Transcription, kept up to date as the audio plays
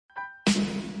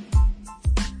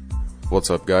What's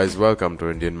up, guys? Welcome to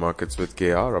Indian Markets with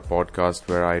KR, a podcast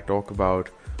where I talk about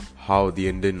how the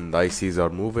Indian indices are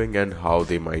moving and how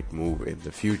they might move in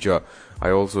the future. I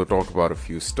also talk about a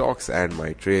few stocks and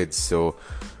my trades. So,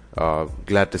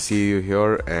 glad to see you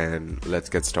here, and let's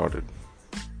get started.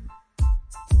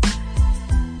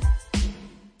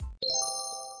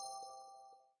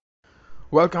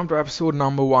 Welcome to episode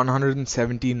number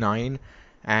 179,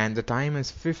 and the time is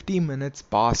 50 minutes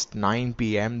past 9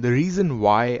 p.m. The reason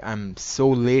why I'm so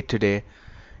late today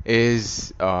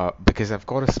is because I've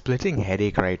got a splitting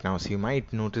headache right now, so you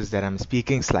might notice that I'm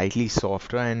speaking slightly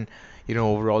softer, and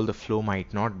overall the flow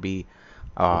might not be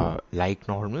like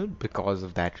normal because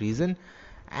of that reason.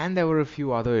 And there were a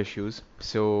few other issues,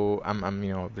 so I'm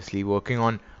obviously working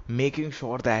on making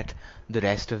sure that the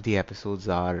rest of the episodes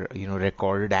are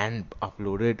recorded and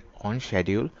uploaded on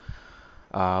schedule.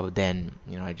 Then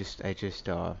I just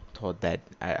thought that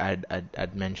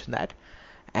I'd mention that.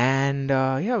 And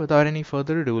yeah, without any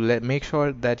further ado, make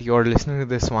sure that you're listening to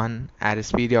this one at a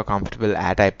speed you're comfortable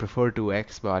at. I prefer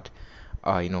 2x, but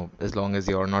as long as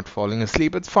you're not falling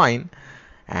asleep, it's fine.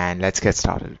 And let's get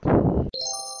started.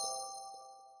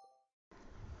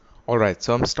 Alright,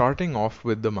 so I'm starting off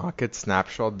with the market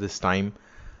snapshot this time,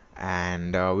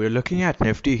 and we're looking at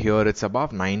Nifty here. It's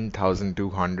above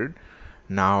 9,200.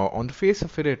 Now, on the face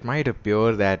of it, it might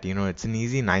appear that it's an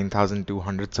easy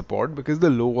 9,200 support because the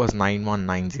low was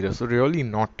 9,190, so really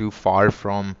not too far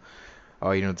from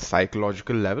the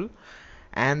psychological level.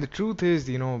 And the truth is,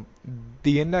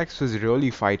 the index was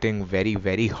really fighting very,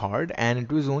 very hard, and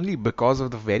it was only because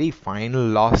of the very final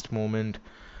last moment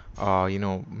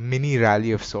mini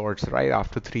rally of sorts right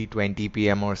after 3:20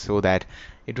 p.m. or so that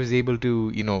it was able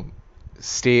to,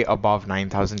 stay above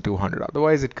 9,200.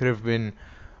 Otherwise, it could have been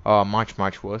much,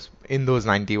 much worse in those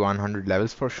 9,100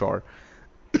 levels for sure.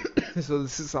 So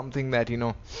this is something that,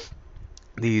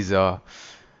 these uh,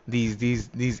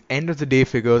 these end of the day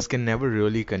figures can never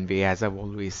really convey, as I've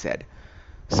always said.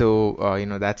 So,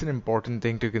 that's an important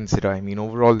thing to consider. I mean,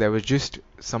 overall, there was just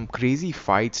some crazy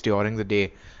fights during the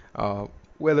day. Uh,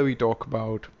 whether we talk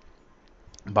about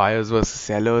buyers versus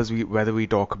sellers, whether we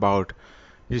talk about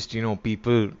just,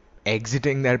 people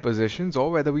exiting their positions,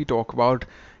 or whether we talk about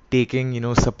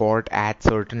taking, support at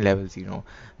certain levels,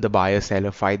 the buyer-seller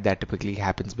fight that typically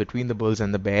happens between the bulls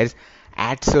and the bears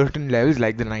at certain levels,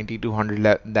 like the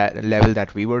 9,200 that level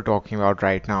that we were talking about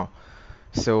right now.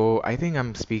 So I think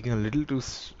I'm speaking a little too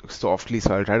softly,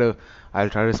 so I'll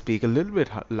try to speak a little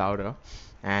bit louder,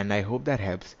 and I hope that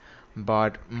helps.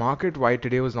 But market wide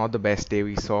today was not the best day.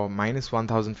 We saw minus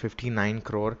 1,059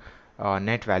 crore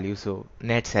net value, so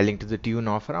net selling to the tune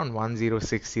of around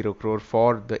 1,060 crore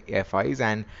for the FIs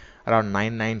and around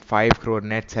 995 crore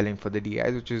net selling for the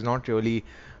DIs, which is not really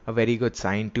a very good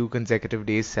sign. Two consecutive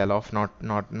days sell off,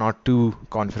 not too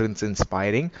confidence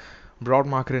inspiring. Broad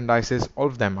market indices, all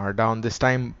of them are down. This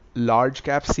time, large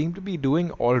caps seem to be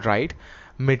doing all right.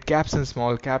 Mid caps and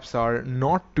small caps are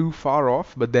not too far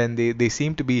off, but then they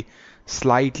seem to be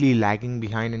slightly lagging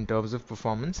behind in terms of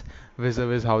performance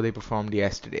vis-a-vis how they performed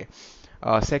yesterday.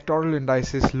 Sectoral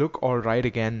indices look all right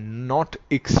again, not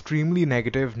extremely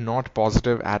negative, not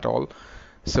positive at all.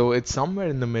 So it's somewhere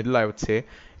in the middle, I would say.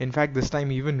 In fact, this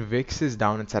time even VIX is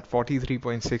down. It's at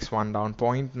 43.61, down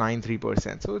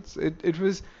 0.93%. So it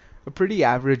was a pretty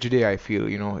average day, I feel,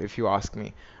 if you ask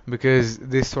me, because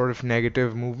this sort of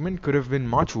negative movement could have been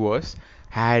much worse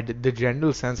had the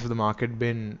general sense of the market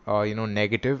been,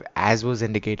 negative, as was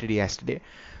indicated yesterday.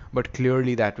 But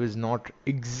clearly that was not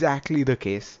exactly the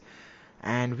case.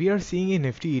 And we are seeing a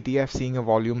Nifty ETF seeing a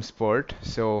volume spurt.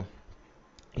 So,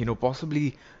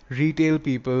 possibly retail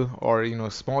people or,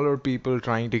 smaller people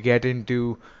trying to get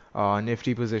into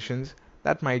Nifty positions.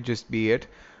 That might just be it.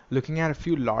 Looking at a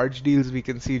few large deals, we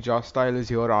can see Just Style is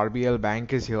here, RBL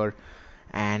Bank is here,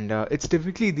 and it's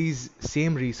typically these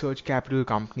same research capital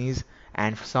companies,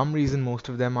 and for some reason most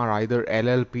of them are either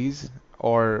LLPs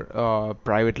or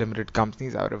private limited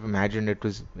companies. I would have imagined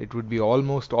it would be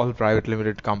almost all private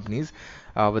limited companies,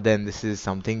 but then this is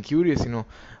something curious,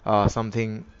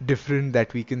 something different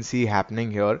that we can see happening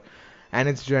here, and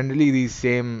it's generally these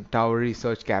same Tower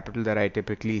Research Capital that I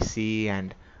typically see,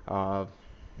 and uh,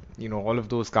 all of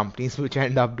those companies which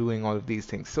end up doing all of these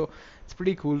things. So it's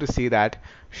pretty cool to see that.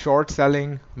 Short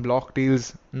selling, block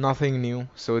deals, nothing new.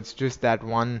 So it's just that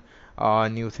one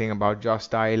new thing about Just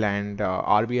Dial and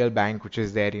RBL Bank, which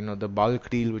is there, the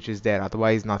bulk deal, which is there.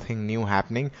 Otherwise, nothing new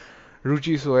happening.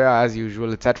 Ruchi Soya, as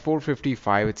usual, it's at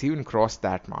 455. It's even crossed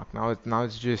that mark. Now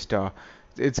it's just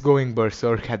it's going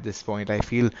berserk at this point. I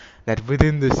feel that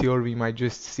within this year we might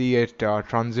just see it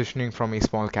transitioning from a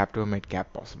small cap to a mid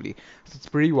cap possibly. So it's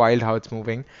pretty wild how it's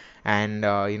moving, and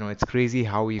it's crazy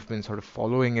how we've been sort of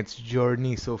following its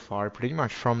journey so far, pretty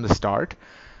much from the start.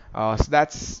 So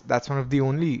that's one of the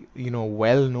only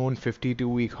well-known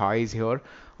 52-week highs here.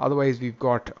 Otherwise, we've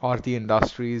got Aarti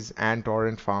Industries and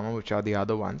Torrent Pharma, which are the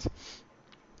other ones.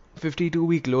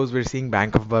 52-week lows, we're seeing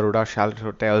Bank of Baroda, Chalet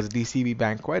Hotels, DCB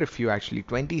Bank, quite a few actually.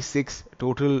 26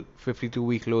 total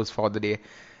 52-week lows for the day.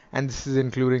 And this is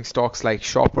including stocks like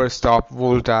Shoppers Stop,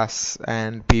 Voltas,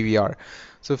 and PVR.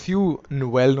 So a few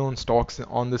well-known stocks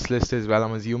on this list as well.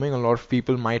 I'm assuming a lot of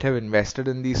people might have invested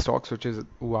in these stocks, which is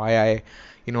why I,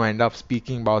 end up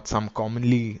speaking about some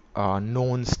commonly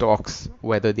known stocks,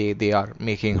 whether they are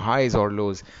making highs or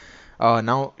lows.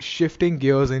 Now shifting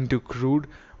gears into crude,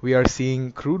 we are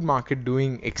seeing crude market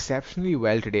doing exceptionally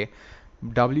well today.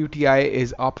 WTI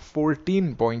is up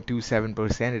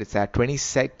 14.27%. It's at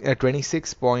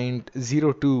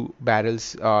 26.02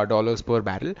 barrels dollars per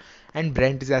barrel, and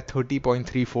Brent is at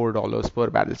 $30.34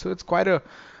 per barrel. So it's quite a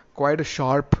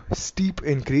sharp, steep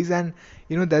increase. And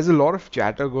there's a lot of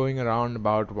chatter going around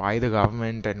about why the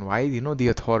government and why the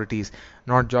authorities,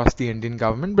 not just the Indian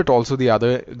government but also the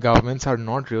other governments, are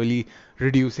not really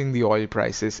reducing the oil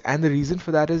prices. And the reason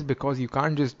for that is because you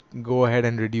can't just go ahead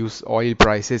and reduce oil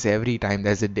prices every time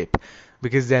there's a dip,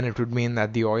 because then it would mean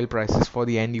that the oil prices for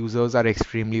the end users are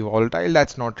extremely volatile.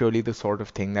 That's not really the sort of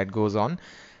thing that goes on.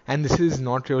 And this is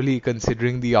not really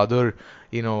considering the other,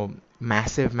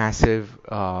 massive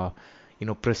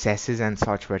processes and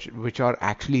such, which are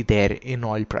actually there in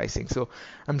oil pricing. So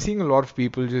I'm seeing a lot of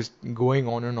people just going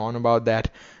on and on about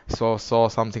that. Saw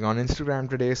something on Instagram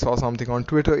today, saw something on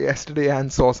Twitter yesterday,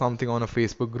 and saw something on a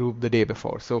Facebook group the day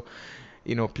before. So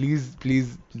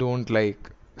please don't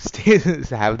stay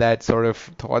have that sort of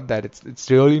thought that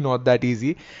it's really not that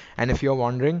easy. And if you're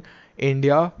wondering,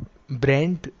 India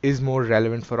Brent is more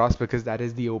relevant for us because that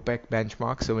is the OPEC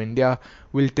benchmark. So India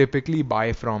will typically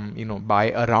buy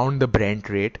around the Brent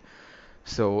rate.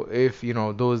 So if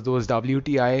those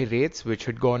WTI rates which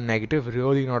had gone negative,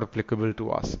 really not applicable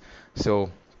to us.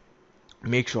 So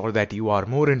make sure that you are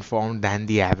more informed than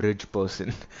the average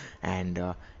person. And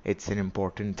it's an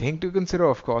important thing to consider.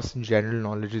 Of course, general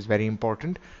knowledge is very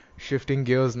important. Shifting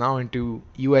gears now into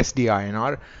USD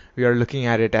INR, we are looking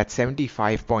at it at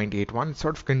 75.81.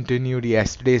 Sort of continued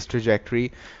yesterday's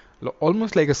trajectory,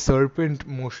 almost like a serpent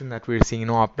motion that we're seeing,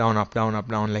 up, down, up, down, up,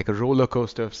 down, like a roller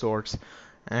coaster of sorts.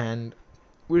 And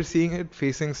we're seeing it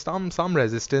facing some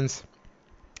resistance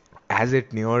as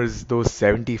it nears those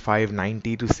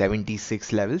 75.90 to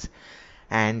 76 levels.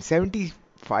 And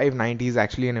 75.90 is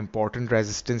actually an important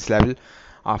resistance level,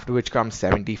 after which comes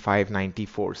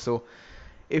 75.94. So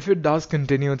if it does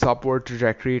continue its upward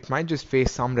trajectory, it might just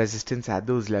face some resistance at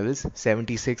those levels.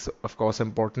 76, of course,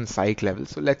 important psych level.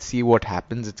 So let's see what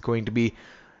happens. It's going to be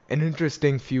an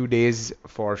interesting few days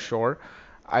for sure.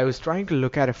 I was trying to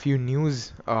look at a few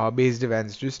news based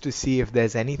events just to see if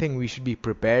there's anything we should be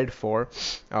prepared for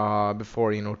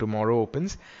before tomorrow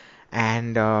opens.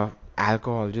 And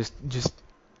alcohol, just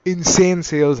insane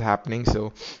sales happening.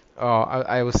 So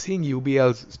I was seeing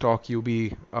UBL's stock,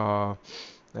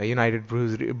 United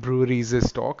Breweries'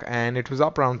 stock, and it was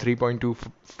up around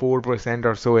 3.24%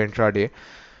 or so intraday.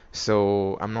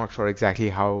 So I'm not sure exactly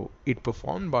how it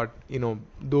performed, but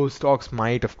those stocks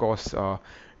might, of course,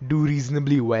 do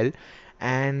reasonably well.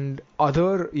 And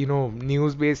other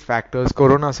news-based factors,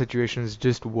 corona situation is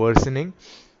just worsening.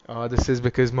 This is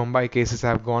because Mumbai cases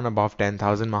have gone above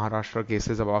 10,000, Maharashtra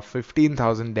cases above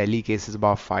 15,000, Delhi cases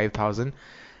above 5,000,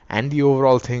 and the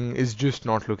overall thing is just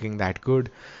not looking that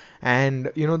good.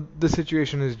 And the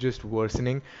situation is just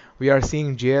worsening. We are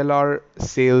seeing JLR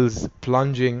sales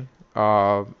plunging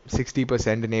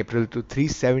 60% in April to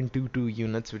 3722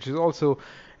 units, which is also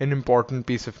an important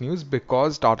piece of news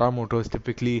because Tata Motors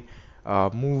typically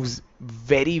moves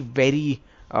very, very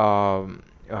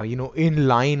in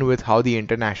line with how the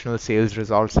international sales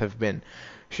results have been.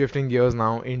 Shifting gears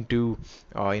now into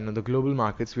the global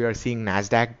markets, we are seeing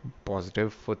Nasdaq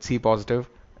positive, FTSE positive.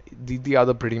 The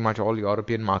other pretty much all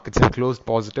European markets have closed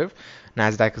positive.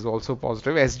 Nasdaq is also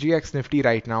positive. SGX Nifty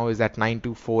right now is at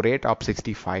 9248, up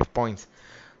 65 points.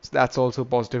 So that's also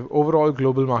positive. Overall,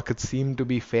 global markets seem to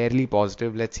be fairly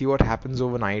positive. Let's see what happens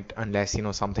overnight, unless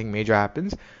something major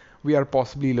happens. We are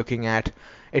possibly looking at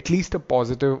least a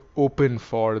positive open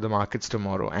for the markets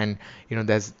tomorrow. And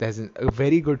there's a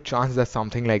very good chance that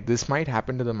something like this might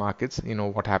happen to the markets.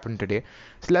 What happened today.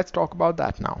 So let's talk about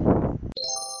that now.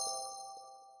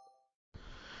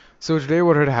 So today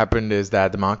what had happened is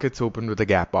that the markets opened with a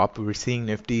gap up. We're seeing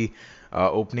Nifty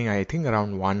opening, I think,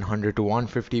 around 100 to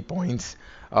 150 points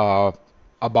uh,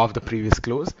 above the previous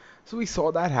close. So we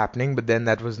saw that happening, but then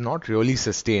that was not really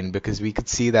sustained because we could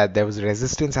see that there was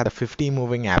resistance at a 50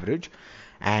 moving average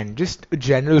and just a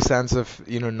general sense of,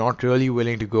 not really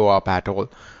willing to go up at all.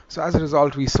 So as a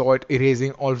result, we saw it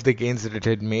erasing all of the gains that it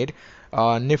had made.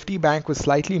 Nifty Bank was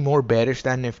slightly more bearish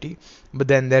than Nifty, but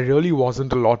then there really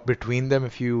wasn't a lot between them.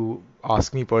 If you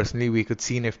ask me personally, we could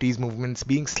see Nifty's movements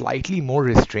being slightly more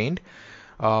restrained,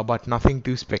 but nothing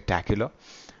too spectacular.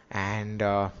 And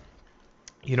of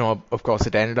course,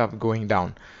 it ended up going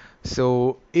down.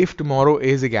 So if tomorrow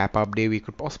is a gap up day, we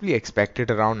could possibly expect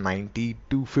it around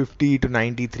 9250 to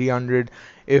 9300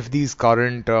 if these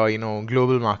current,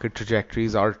 global market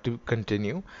trajectories are to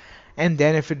continue. And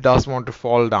then if it does want to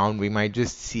fall down, we might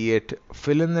just see it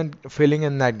filling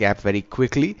in that gap very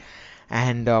quickly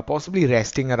and possibly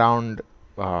resting around,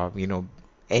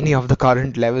 any of the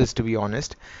current levels, to be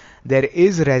honest. There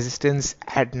is resistance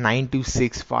at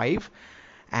 9265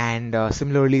 and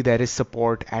similarly there is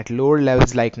support at lower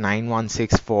levels like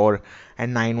 9164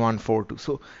 and 9142.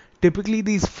 So typically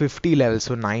these 50 levels,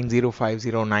 so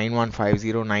 9050,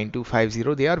 9150,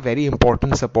 9250, they are very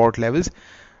important support levels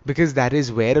because that is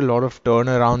where a lot of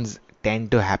turnarounds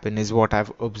tend to happen, is what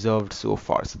I've observed so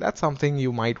far. So that's something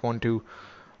you might want to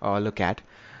look at.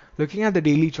 Looking at the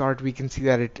daily chart, we can see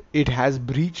that it has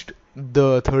breached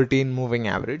the 13 moving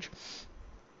average,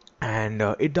 and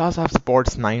it does have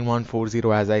supports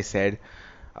 9140, as I said.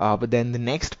 But then the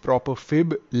next proper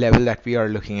fib level that we are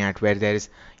looking at, where there is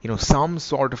some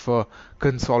sort of a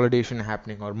consolidation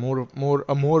happening, or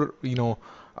a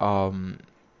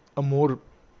more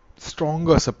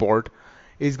stronger support,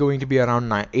 is going to be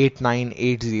around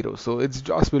 8980. So it's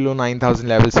just below 9000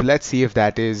 levels. So let's see if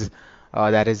that is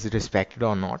respected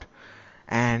or not.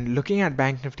 And looking at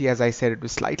Bank Nifty, as I said, it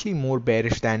was slightly more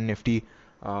bearish than Nifty.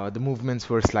 The movements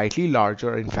were slightly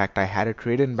larger. In fact, I had a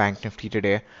trade in Bank Nifty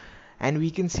today, and we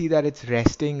can see that it's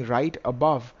resting right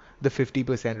above the 50%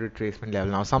 retracement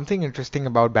level. Now, something interesting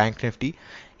about Bank Nifty,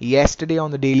 yesterday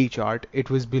on the daily chart, it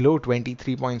was below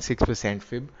 23.6%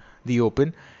 fib, the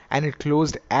open, and it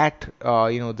closed at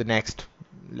the next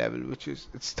level, which is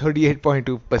it's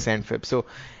 38.2% fib. So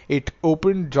it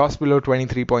opened just below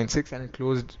 23.6 and it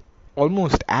closed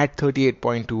almost at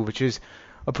 38.2, which is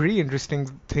a pretty interesting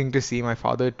thing to see. My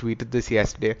father tweeted this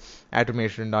yesterday at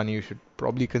Ramesh Randani. You should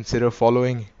probably consider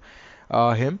following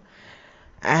him.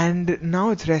 And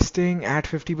now it's resting at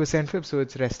 50% fib, so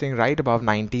it's resting right above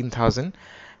 19,000,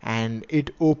 and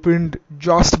it opened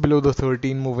just below the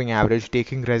 13 moving average,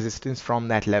 taking resistance from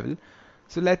that level.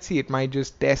 So let's see, it might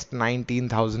just test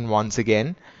 19,000 once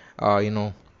again,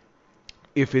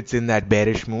 if it's in that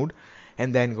bearish mood,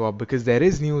 and then go up, because there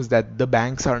is news that the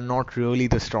banks are not really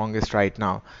the strongest right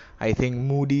now. I think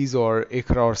Moody's or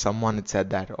ICRA or someone had said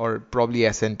that, or probably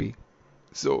S&P.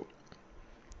 So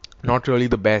not really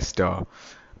the best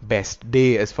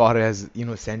day as far as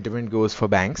sentiment goes for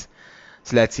banks.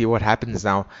 So let's see what happens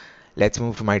now. Let's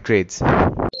move to my trades.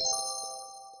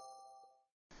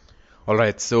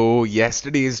 Alright, so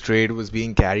yesterday's trade was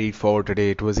being carried forward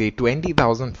today. It was a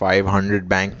 20,500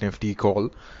 Bank Nifty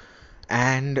call.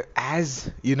 And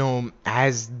as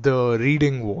the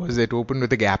reading was, it opened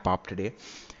with a gap up today.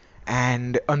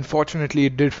 And unfortunately,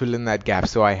 it did fill in that gap.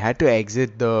 So I had to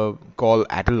exit the call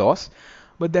at a loss.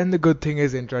 But then the good thing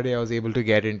is, intraday I was able to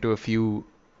get into a few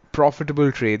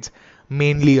profitable trades,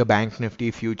 mainly a Bank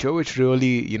Nifty future, which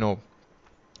really,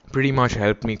 pretty much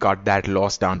helped me cut that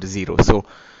loss down to zero. So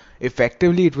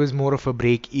effectively, it was more of a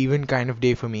break-even kind of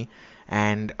day for me.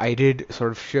 And I did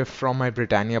sort of shift from my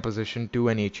Britannia position to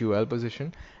an HUL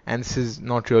position. And this is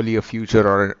not really a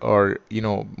future or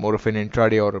more of an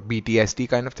intraday or a BTST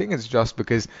kind of thing. It's just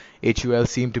because HUL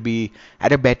seemed to be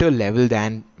at a better level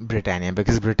than Britannia,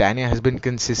 because Britannia has been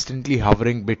consistently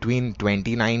hovering between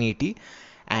 2980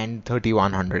 and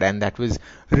 3100, and that was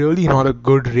really not a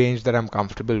good range that I'm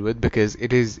comfortable with, because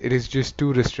it is just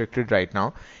too restricted right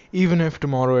now. Even if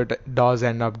tomorrow it does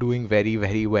end up doing very,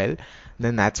 very well,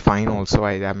 then that's fine also.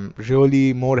 I am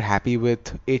really more happy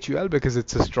with HUL because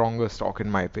it's a stronger stock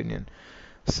in my opinion.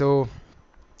 So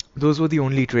those were the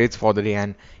only trades for the day.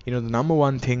 And the number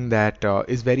one thing that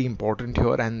is very important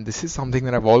here, and this is something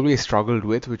that I've always struggled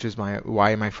with, which is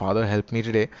why my father helped me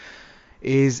today,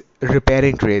 is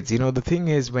repairing trades. The thing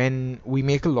is, when we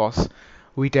make a loss,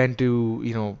 we tend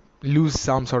to lose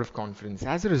some sort of confidence.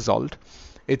 As a result,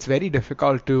 it's very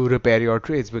difficult to repair your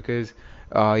trades because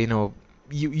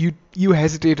you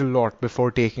hesitate a lot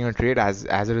before taking a trade. As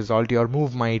a result, your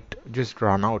move might just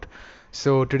run out.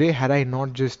 So today, had I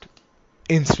not just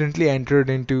instantly entered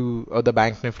into the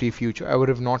Bank Nifty future, I would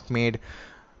have not made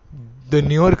the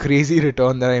near crazy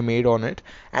return that I made on it,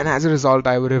 and as a result,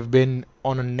 I would have been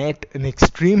on an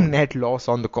extreme net loss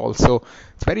on the call. So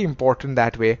it's very important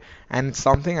that way, and it's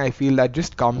something I feel that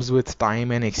just comes with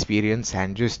time and experience,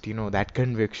 and just that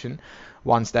conviction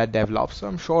once that develops. So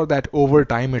I'm sure that over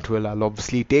time it will. I'll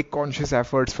obviously take conscious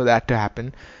efforts for that to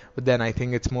happen, but then I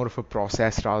think it's more of a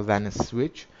process rather than a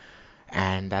switch,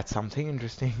 and that's something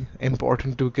interesting,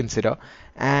 important to consider.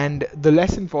 And the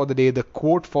lesson for the day, the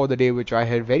quote for the day, which I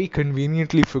had very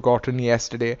conveniently forgotten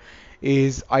yesterday,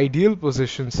 is ideal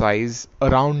position size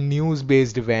around news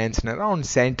based events and around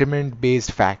sentiment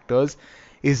based factors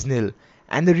is nil.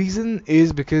 And the reason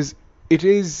is because it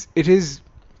is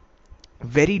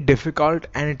very difficult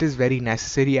and it is very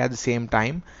necessary at the same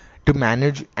time to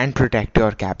manage and protect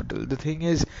your capital. The thing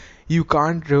is, you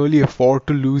can't really afford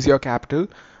to lose your capital,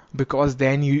 because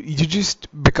then you just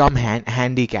become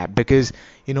handicapped, because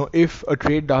if a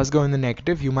trade does go in the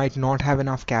negative, you might not have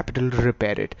enough capital to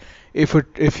repair it. If a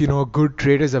good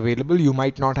trade is available, you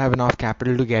might not have enough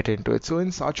capital to get into it. So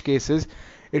in such cases,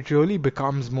 it really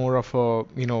becomes more of a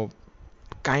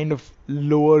kind of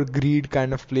lower greed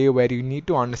kind of play, where you need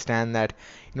to understand that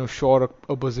sure,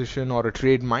 a position or a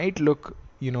trade might look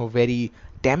very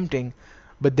tempting,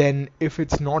 but then if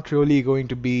it's not really going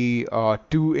to be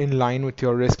too in line with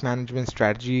your risk management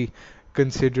strategy,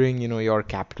 considering your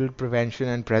capital prevention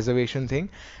and preservation thing,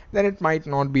 then it might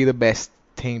not be the best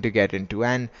thing to get into.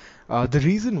 And the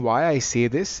reason why I say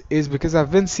this is because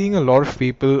I've been seeing a lot of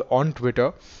people on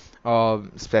Twitter,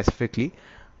 specifically,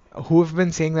 who have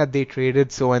been saying that they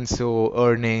traded so and so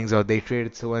earnings, or they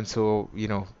traded so and so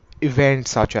events,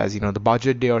 such as the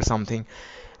budget day or something.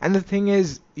 And the thing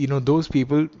is, those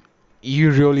people,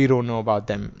 you really don't know about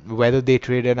them, whether they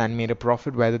traded and made a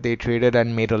profit, whether they traded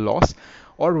and made a loss,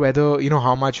 or whether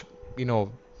how much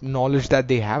knowledge that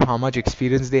they have, how much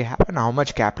experience they have, and how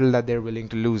much capital that they're willing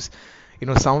to lose.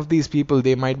 Some of these people,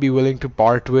 they might be willing to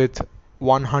part with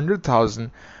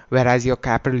 100,000, whereas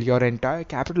your entire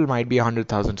capital might be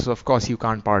 100,000. So of course you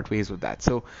can't part ways with that.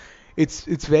 So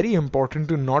it's very important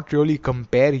to not really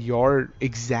compare your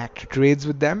exact trades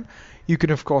with them. You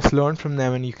can of course learn from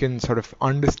them, and you can sort of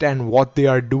understand what they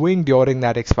are doing during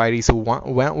that expiry. So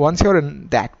once you're in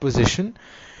that position,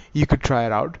 you could try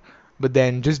it out, but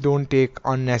then just don't take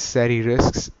unnecessary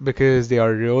risks, because they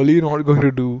are really not going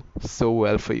to do so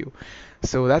well for you.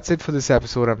 So that's it for this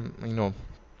episode.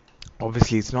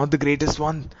 Obviously it's not the greatest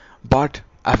one, but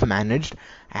I've managed,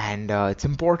 and it's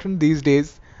important these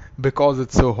days, because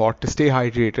it's so hot, to stay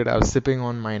hydrated. I was sipping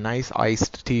on my nice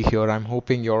iced tea here. I'm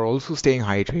hoping you're also staying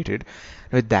hydrated.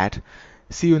 With that,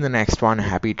 see you in the next one.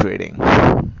 Happy trading.